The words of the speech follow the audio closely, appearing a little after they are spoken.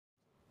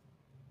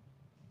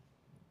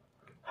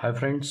Hi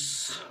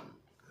friends,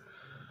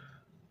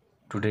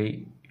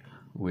 today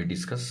we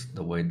discuss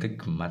the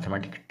Vedic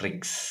mathematical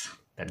tricks,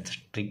 that is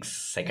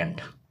tricks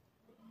second.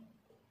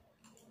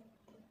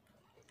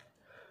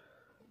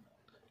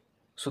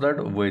 So that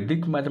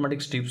Vedic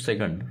mathematics tip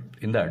second,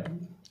 in that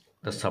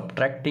the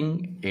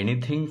subtracting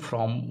anything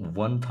from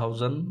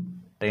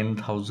 1000,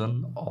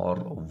 10,000 or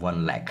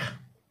 1 lakh.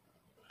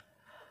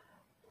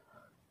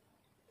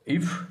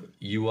 If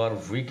you are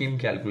weak in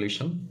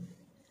calculation,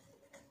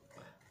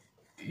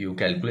 you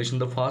calculation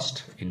the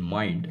fast in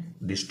mind,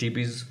 this tip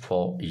is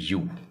for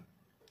you.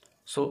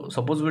 So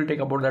suppose we'll take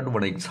about that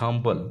one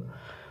example,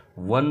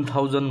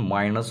 1000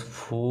 minus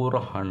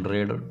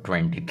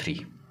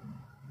 423.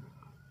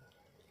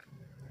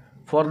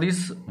 For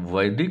this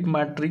Vedic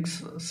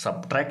matrix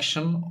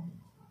subtraction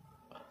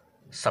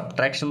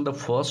the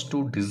first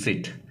two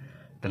digit,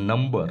 the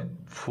number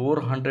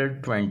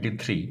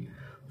 423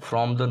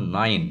 from the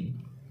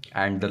 9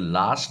 and the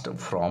last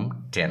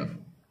from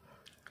 10.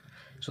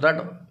 So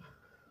that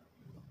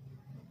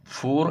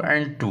 4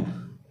 and 2.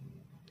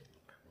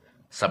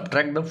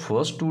 Subtract the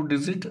first two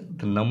digit,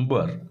 the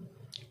number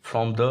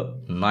from the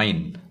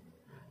 9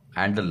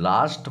 and the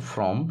last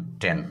from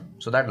 10.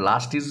 So that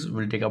last is,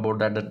 we'll take about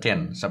that the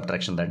 10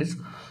 subtraction, that is,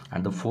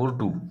 and the 4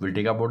 2 we'll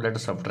take about that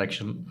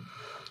subtraction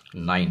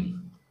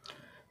 9.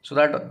 So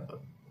that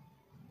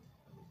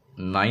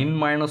 9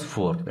 minus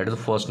 4, that is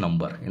the first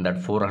number in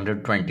that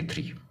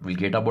 423. We'll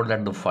get about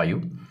that the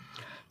 5.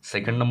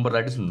 Second number,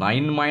 that is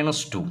 9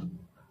 minus 2.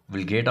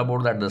 We'll get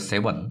about that the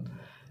 7.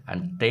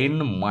 And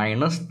 10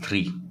 minus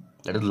 3,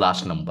 that is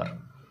last number.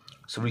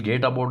 So we'll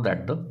get about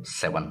that the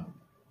 7.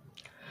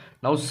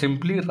 Now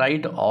simply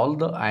write all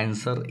the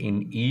answer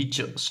in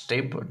each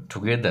step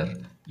together.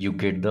 You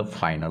get the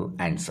final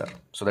answer.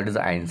 So that is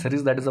the answer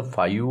is, that is a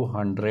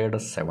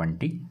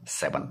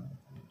 577.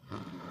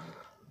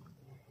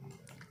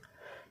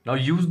 Now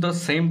use the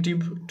same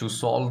tip to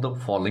solve the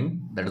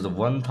following, that is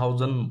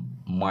 1000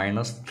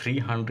 minus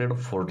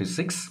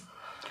 346.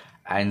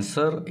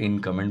 Answer in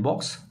comment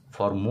box.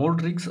 For more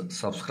tricks,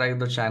 subscribe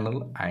the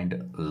channel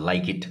and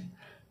like it.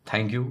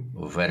 Thank you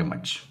very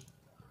much.